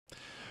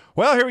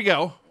Well, here we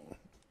go.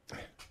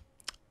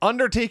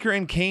 Undertaker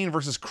and Kane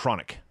versus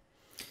Kronik.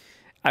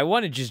 I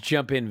want to just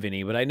jump in,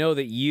 Vinny, but I know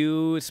that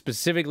you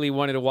specifically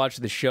wanted to watch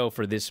the show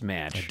for this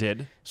match. I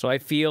did. So I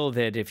feel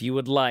that if you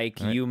would like,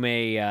 you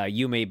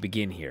may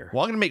begin here.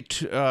 Well, I'm going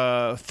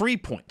to make 3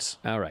 points.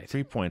 All right.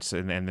 3 points,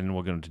 and then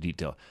we'll go into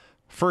detail.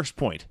 First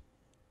point.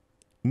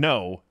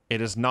 No,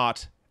 it is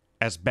not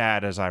as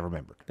bad as I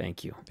remembered.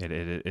 Thank you. It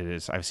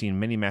is. I've seen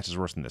many matches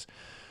worse than this.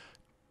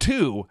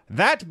 2,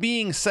 that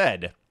being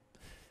said,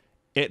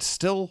 it's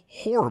still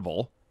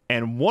horrible.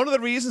 And one of the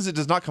reasons it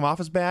does not come off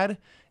as bad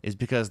is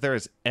because there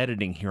is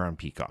editing here on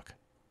Peacock.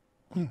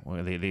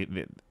 Well,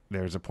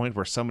 there's a point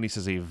where somebody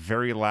says a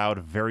very loud,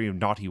 very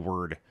naughty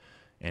word,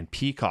 and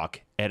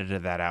Peacock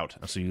edited that out.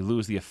 So you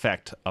lose the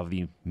effect of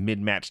the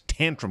mid-match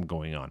tantrum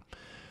going on.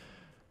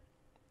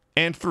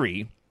 And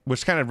 3,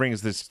 which kind of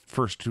brings this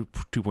first two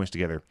points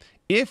together.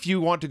 If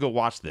you want to go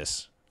watch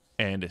this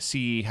and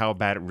see how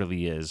bad it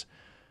really is,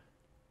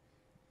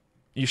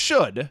 you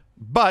should,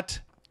 but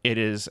it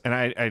is, and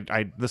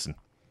I listen,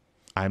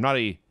 I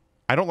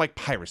don't like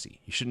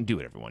piracy. You shouldn't do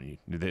it, everyone.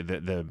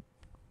 The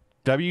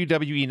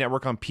WWE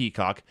Network on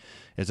Peacock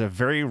is a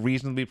very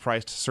reasonably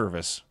priced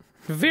service.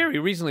 Very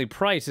reasonably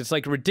priced. It's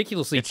like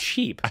ridiculously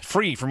cheap.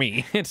 Free for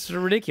me. It's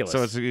ridiculous.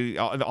 So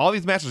it's all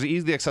these matches are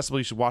easily accessible.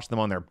 You should watch them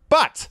on there.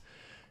 But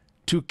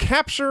to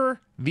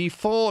capture the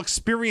full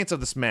experience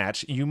of this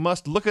match, you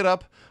must look it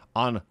up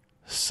on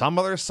some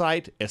other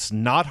site. It's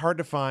not hard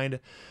to find.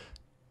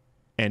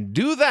 And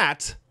do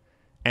that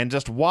and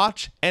just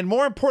watch, and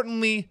more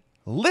importantly,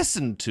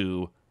 listen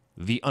to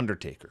The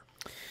Undertaker.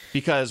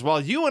 Because while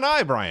you and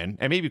I, Brian,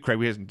 and maybe Craig,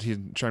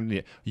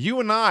 you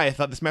and I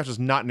thought this match was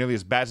not nearly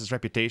as bad as its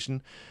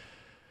reputation,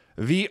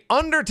 The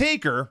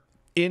Undertaker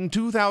in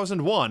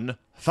 2001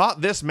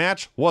 thought this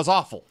match was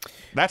awful.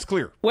 That's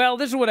clear. Well,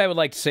 this is what I would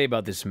like to say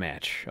about this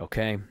match,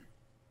 okay?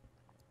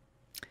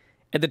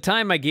 At the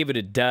time, I gave it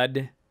a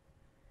dud,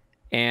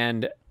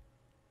 and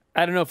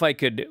I don't know if I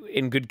could,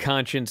 in good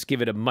conscience,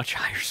 give it a much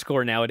higher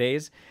score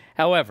nowadays.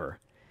 However,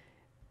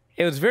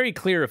 it was very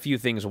clear a few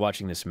things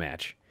watching this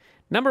match.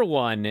 Number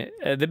one,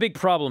 the big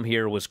problem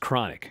here was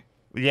Kronik.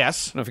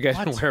 Yes. I don't know if you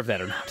guys are aware of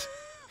that or not.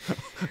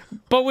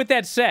 But with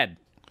that said,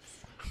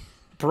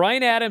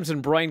 Bryan Adams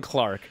and Brian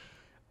Clark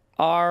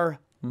are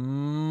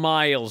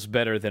miles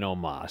better than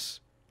Omos.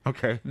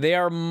 Okay. They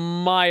are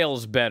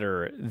miles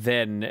better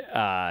than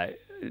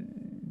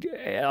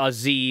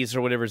Aziz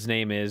or whatever his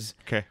name is.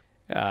 Okay.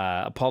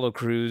 Apollo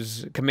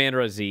Crews,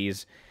 Commander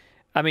Aziz.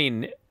 I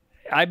mean,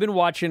 I've been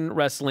watching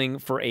wrestling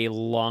for a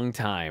long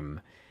time,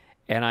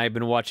 and I've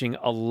been watching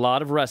a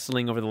lot of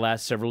wrestling over the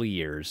last several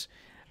years.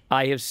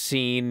 I have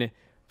seen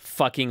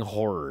fucking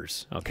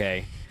horrors,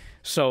 okay?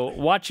 So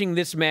watching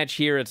this match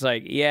here, it's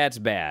like, yeah, it's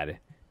bad,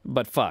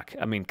 but fuck.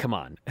 I mean, come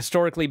on.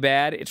 Historically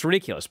bad, it's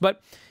ridiculous.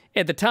 But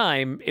at the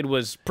time, it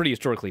was pretty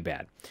historically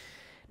bad.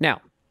 Now,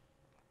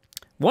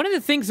 one of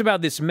the things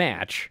about this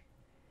match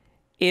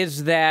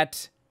is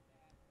that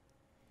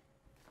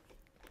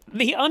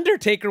The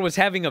Undertaker was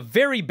having a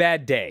very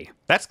bad day.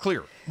 That's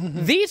clear.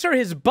 These are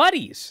his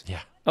buddies.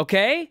 Yeah.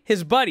 Okay?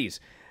 His buddies.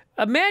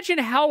 Imagine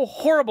how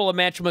horrible a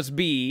match must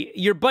be.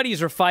 Your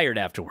buddies are fired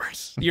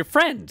afterwards. Your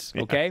friends,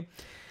 okay?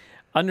 Yeah.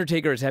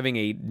 Undertaker is having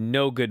a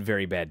no good,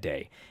 very bad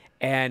day.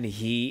 And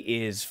he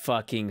is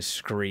fucking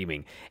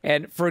screaming.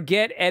 And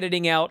forget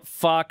editing out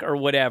fuck or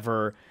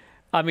whatever.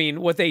 I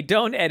mean, what they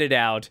don't edit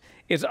out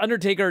is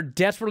Undertaker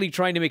desperately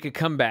trying to make a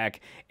comeback,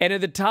 and at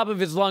the top of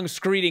his lungs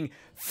screaming,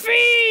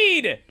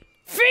 "Feed!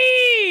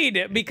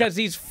 Feed!" because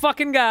these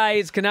fucking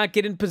guys cannot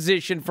get in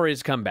position for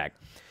his comeback.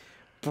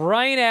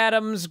 Bryan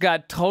Adams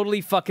got totally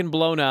fucking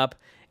blown up,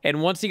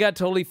 and once he got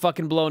totally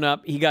fucking blown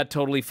up, he got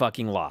totally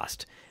fucking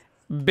lost.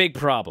 Big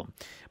problem.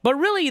 But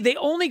really, they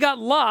only got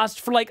lost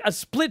for like a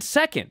split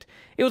second.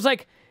 It was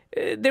like,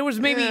 there was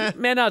maybe,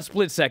 man, not a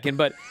split second,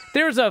 but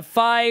there's a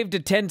 5 to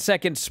 10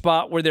 second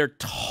spot where they're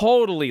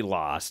totally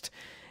lost.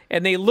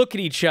 And they look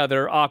at each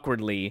other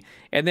awkwardly.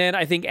 And then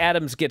I think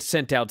Adams gets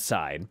sent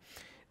outside.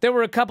 There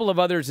were a couple of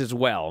others as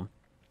well.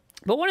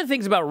 But one of the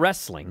things about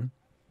wrestling,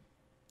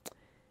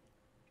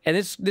 and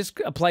this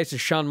applies to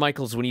Shawn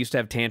Michaels when he used to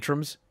have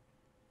tantrums,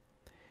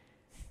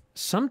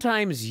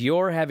 sometimes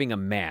you're having a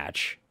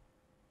match,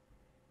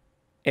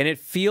 and it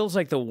feels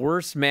like the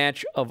worst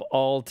match of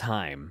all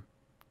time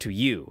to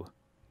you.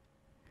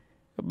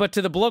 But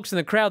to the blokes in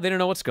the crowd, they don't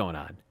know what's going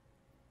on.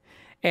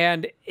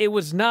 And it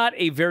was not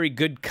a very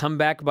good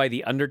comeback by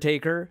The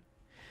Undertaker.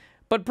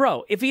 But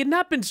bro, if he had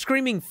not been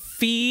screaming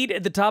 "feed"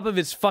 at the top of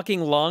his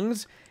fucking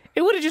lungs,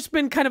 it would have just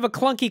been kind of a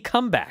clunky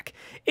comeback.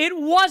 It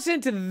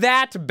wasn't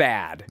that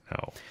bad.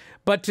 No.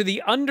 But to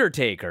The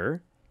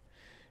Undertaker,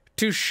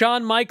 to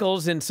Shawn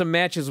Michaels in some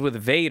matches with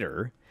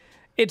Vader,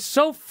 it's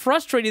so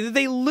frustrating that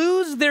they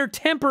lose their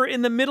temper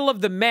in the middle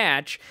of the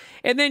match,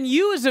 and then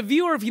you as a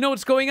viewer, if you know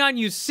what's going on,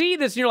 you see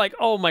this and you're like,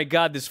 oh my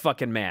God, this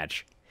fucking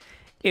match.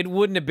 It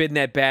wouldn't have been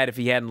that bad if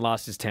he hadn't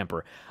lost his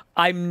temper.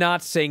 I'm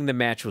not saying the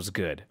match was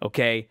good,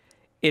 okay?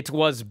 It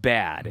was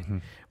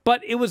bad.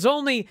 But it was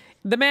only,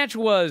 the match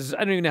was, I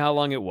don't even know how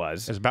long it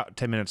was. It was about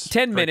 10 minutes.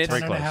 10 minutes.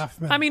 Very 10 and a close.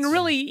 half minutes. I mean,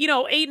 really,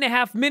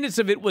 8.5 minutes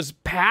of it was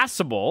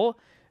passable,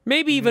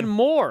 maybe even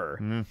more.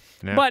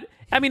 Yeah. But,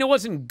 I mean, it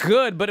wasn't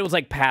good, but it was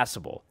like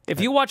passable. If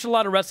you watch a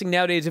lot of wrestling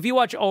nowadays, if you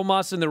watch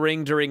Omos in the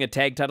ring during a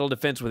tag title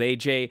defense with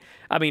AJ,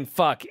 I mean,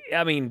 fuck.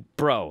 I mean,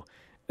 bro,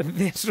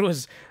 this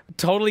was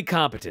totally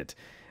competent.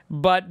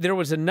 But there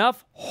was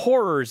enough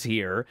horrors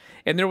here,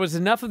 and there was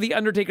enough of The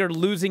Undertaker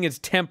losing his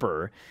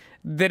temper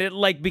that it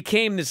like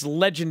became this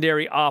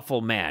legendary awful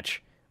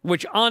match,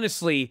 which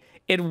honestly,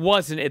 it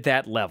wasn't at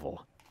that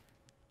level.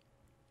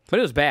 But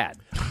it was bad.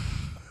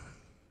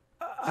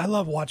 I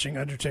love watching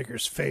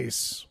Undertaker's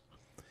face,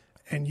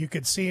 and you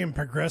could see him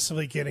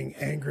progressively getting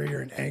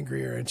angrier and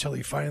angrier until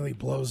he finally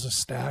blows a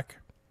stack.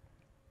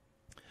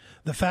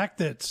 The fact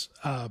that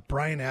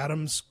Bryan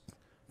Adams,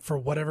 for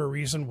whatever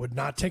reason, would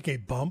not take a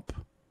bump.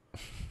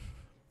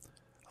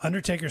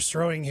 Undertaker's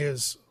throwing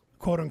his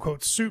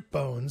quote-unquote soup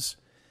bones.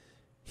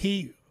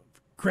 He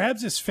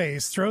grabs his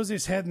face, throws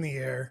his head in the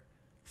air,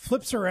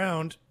 flips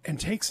around, and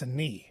takes a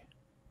knee.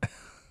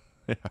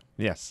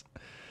 Yes.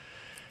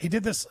 He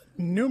did this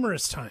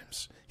numerous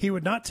times. He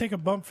would not take a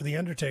bump for The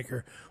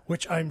Undertaker,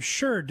 which I'm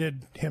sure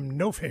did him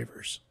no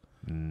favors.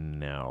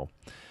 No.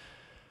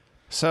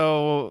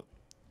 So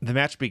the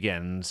match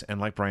begins, and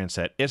like Brian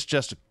said, it's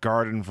just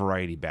garden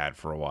variety bad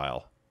for a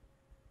while.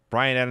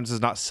 Bryan Adams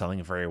is not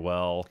selling very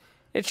well.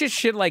 It's just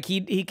shit like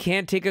he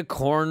can't take a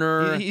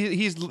corner.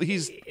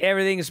 He's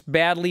Everything's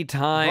badly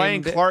timed.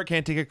 Brian Clark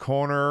can't take a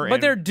corner. But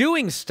and they're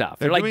doing stuff.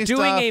 They're like doing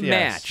stuff, a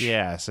match.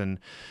 Yes, and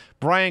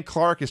Brian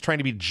Clark is trying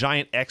to be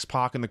giant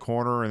X-Pac in the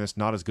corner, and it's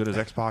not as good as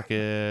X-Pac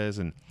is.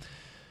 And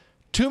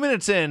 2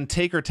 minutes in,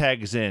 Taker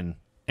tags in,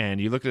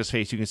 and you look at his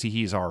face, you can see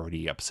he's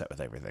already upset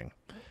with everything.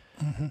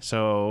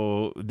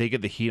 So they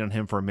get the heat on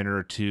him for a minute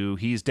or two.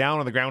 He's down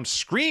on the ground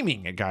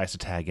screaming at guys to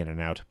tag in and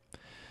out.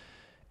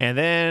 And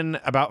then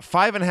about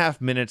 5.5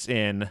 minutes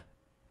in,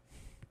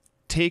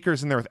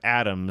 Taker's in there with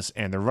Adams,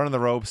 and they're running the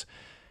ropes,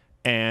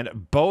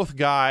 and both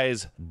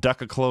guys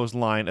duck a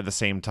clothesline at the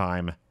same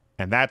time,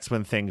 and that's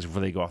when things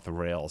really go off the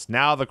rails.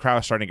 Now the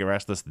crowd's starting to get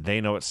restless. They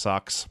know it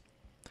sucks.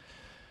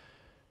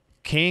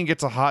 Kane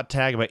gets a hot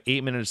tag about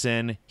 8 minutes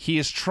in. He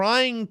is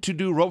trying to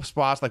do rope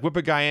spots, like whip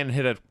a guy in and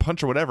hit a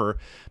punch or whatever,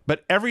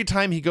 but every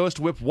time he goes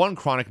to whip one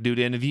Kronik dude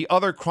in, the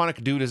other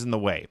Kronik dude is in the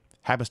way.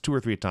 Happens 2 or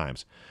 3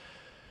 times.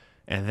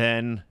 And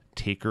then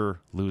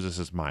Taker loses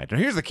his mind. Now,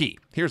 here's the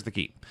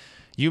key.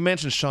 You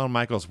mentioned Shawn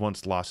Michaels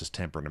once lost his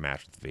temper in a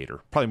match with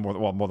Vader. Probably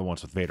more than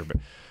once with Vader, but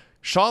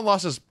Shawn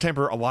lost his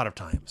temper a lot of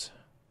times.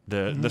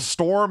 The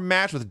Storm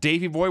match with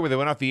Davey Boy where they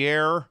went off the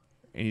air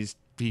and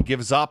he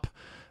gives up.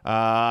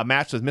 A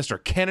match with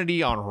Mr.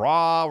 Kennedy on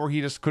Raw where he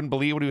just couldn't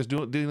believe what he was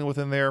dealing with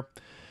in there.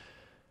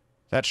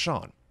 That's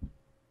Shawn.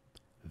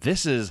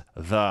 This is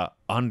The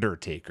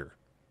Undertaker,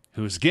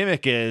 whose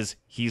gimmick is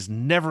he's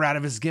never out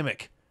of his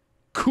gimmick.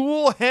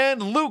 Cool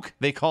Hand Luke,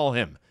 they call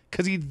him,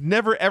 because he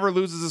never, ever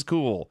loses his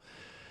cool.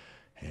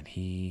 And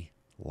he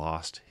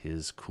lost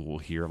his cool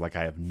here like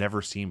I have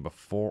never seen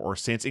before or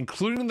since,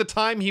 including the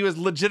time he was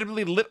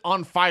legitimately lit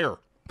on fire.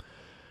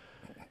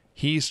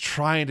 He's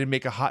trying to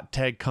make a hot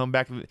tag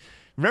comeback.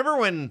 Remember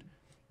when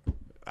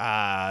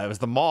it was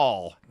the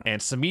Mall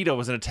and Samito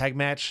was in a tag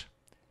match?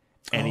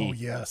 And he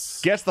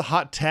gets the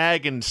hot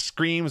tag and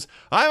screams,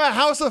 "I'm a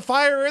house of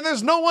fire and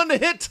there's no one to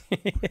hit."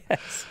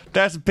 Yes.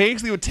 That's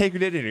basically what Taker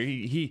did here.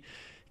 He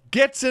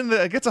gets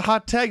a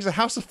hot tag, he's a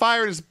house of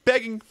fire, and is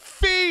begging,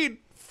 "Feed!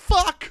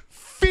 Fuck!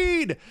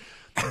 Feed!"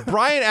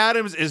 Bryan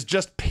Adams is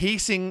just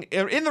pacing,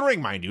 in the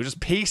ring, mind you,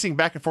 just pacing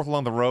back and forth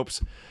along the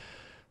ropes.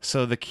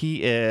 So the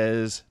key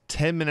is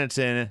 10 minutes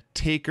in,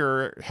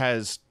 Taker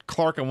has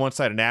Clark on one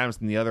side and Adams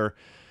on the other.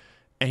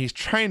 And he's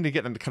trying to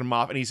get them to cut him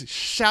off, and he's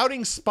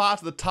shouting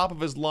spots at the top of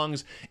his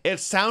lungs.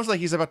 It sounds like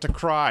he's about to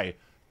cry.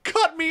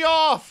 "Cut me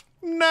off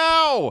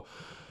now!"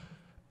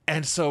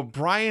 And so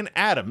Bryan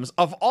Adams,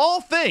 of all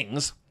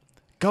things,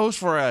 goes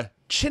for a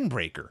chin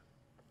breaker.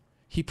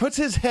 He puts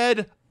his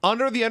head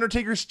under the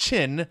Undertaker's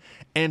chin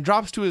and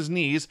drops to his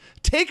knees.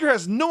 Taker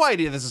has no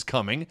idea this is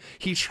coming.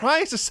 He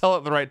tries to sell it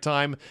at the right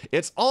time.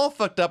 It's all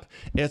fucked up.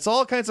 It's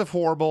all kinds of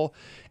horrible.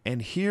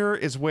 And here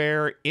is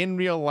where, in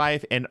real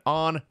life and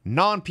on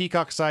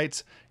non-Peacock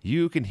sites,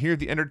 you can hear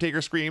the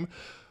Undertaker scream,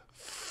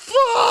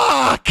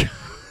 "Fuck!"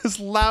 as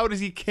loud as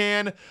he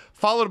can,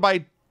 followed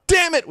by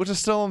 "Damn it!" which is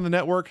still on the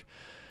network.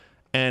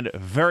 And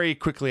very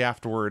quickly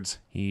afterwards,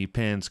 he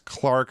pins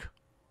Clark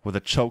with a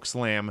choke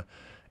slam.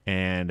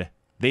 And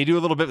they do a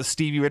little bit with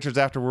Stevie Richards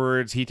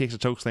afterwards. He takes a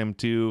choke slam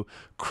too.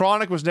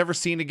 Kronik was never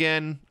seen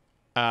again.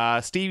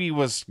 Stevie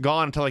was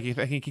gone until he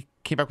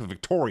came back with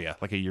Victoria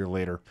like a year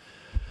later.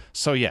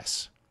 So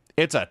yes,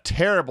 it's a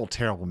terrible,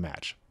 terrible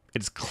match.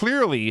 It's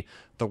clearly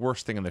the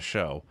worst thing in the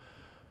show.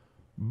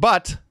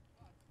 But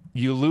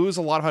you lose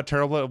a lot of how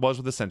terrible it was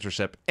with the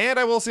censorship. And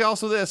I will say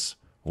also this,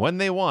 when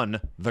they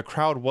won, the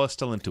crowd was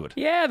still into it.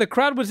 Yeah, the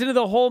crowd was into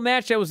the whole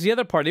match. That was the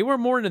other part. They were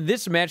more into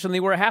this match than they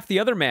were half the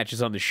other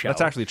matches on the show. That's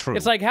actually true.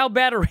 It's like, how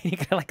bad are we?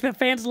 Like, the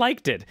fans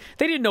liked it.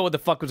 They didn't know what the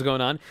fuck was going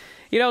on.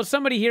 You know,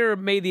 somebody here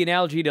made the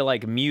analogy to,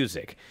 like,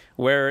 music,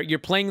 where you're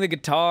playing the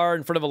guitar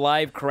in front of a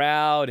live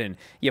crowd and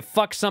you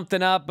fuck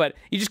something up, but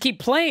you just keep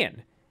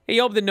playing.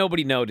 You hope that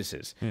nobody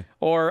notices.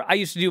 Or I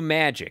used to do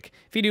magic.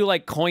 If you do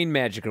like coin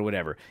magic or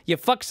whatever, you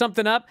fuck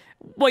something up,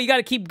 well, you got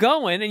to keep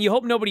going and you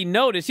hope nobody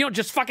notices. You don't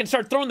just fucking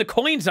start throwing the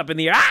coins up in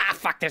the air. Ah,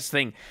 fuck this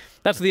thing.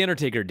 That's what The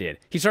Undertaker did.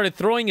 He started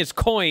throwing his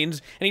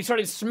coins and he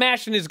started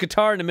smashing his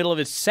guitar in the middle of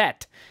his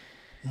set.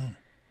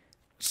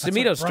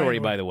 Samito's story,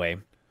 by the way,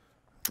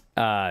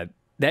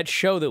 that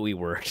show that we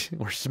worked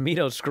where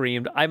Samito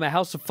screamed, "I'm a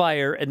house of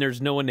fire and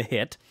there's no one to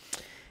hit."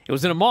 It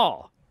was in a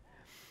mall.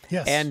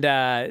 Yes. And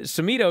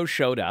Samito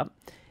showed up,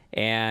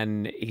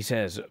 and he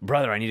says,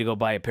 "Brother, I need to go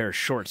buy a pair of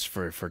shorts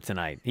for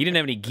tonight." He didn't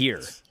have any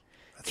gear.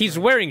 He's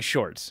wearing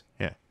shorts,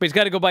 Yeah. but he's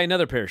got to go buy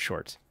another pair of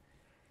shorts.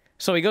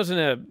 So he goes in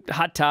a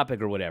Hot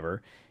Topic or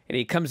whatever, and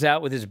he comes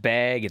out with his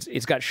bag.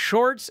 It's got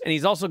shorts, and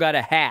he's also got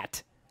a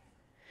hat.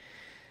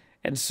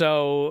 And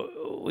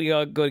so we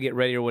go to get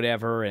ready or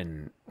whatever,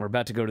 and we're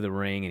about to go to the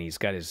ring, and he's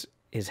got his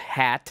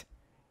hat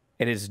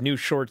and his new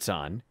shorts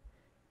on,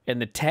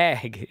 and the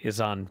tag is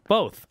on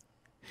both.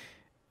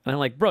 And I'm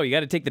like, "Bro, you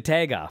got to take the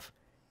tag off."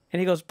 And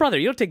he goes, "Brother,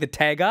 you don't take the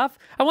tag off.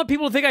 I want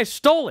people to think I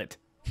stole it."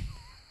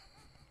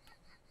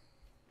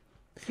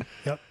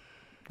 Yep.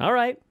 All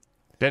right.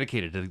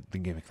 Dedicated to the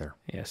gimmick there.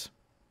 Yes.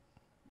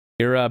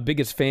 Your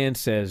biggest fan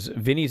says,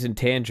 Vinny's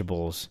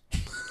intangibles.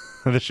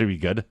 This should be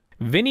good.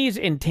 Vinny's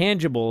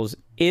intangibles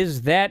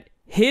is that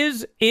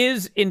his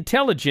is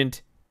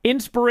intelligent,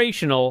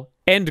 inspirational,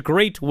 and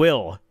great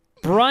will.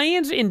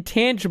 Bryan's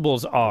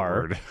intangibles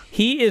are,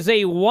 he is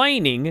a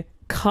whining,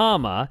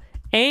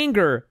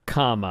 anger,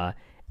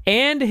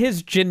 and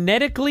his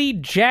genetically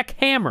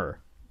jackhammer.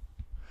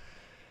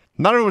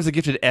 Not everyone's a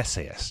gifted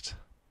essayist,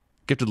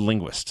 gifted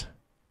linguist.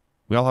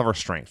 We all have our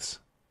strengths.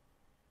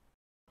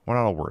 We're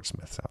not all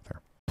wordsmiths out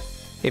there.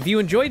 If you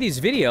enjoy these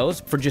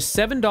videos, for just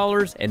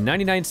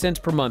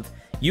 $7.99 per month,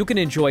 you can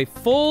enjoy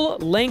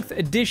full-length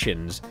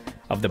editions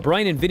of The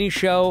Bryan and Vinny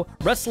Show,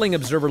 Wrestling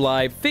Observer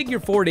Live, Figure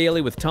 4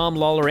 Daily with Tom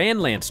Lawler and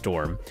Lance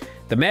Storm,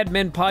 the Mad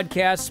Men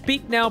Podcast,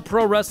 Speak Now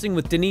Pro Wrestling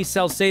with Denise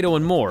Salcedo,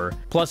 and more,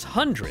 plus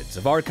hundreds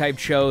of archived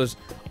shows,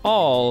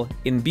 all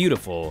in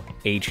beautiful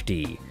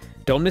HD.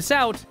 Don't miss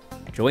out.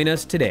 Join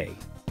us today.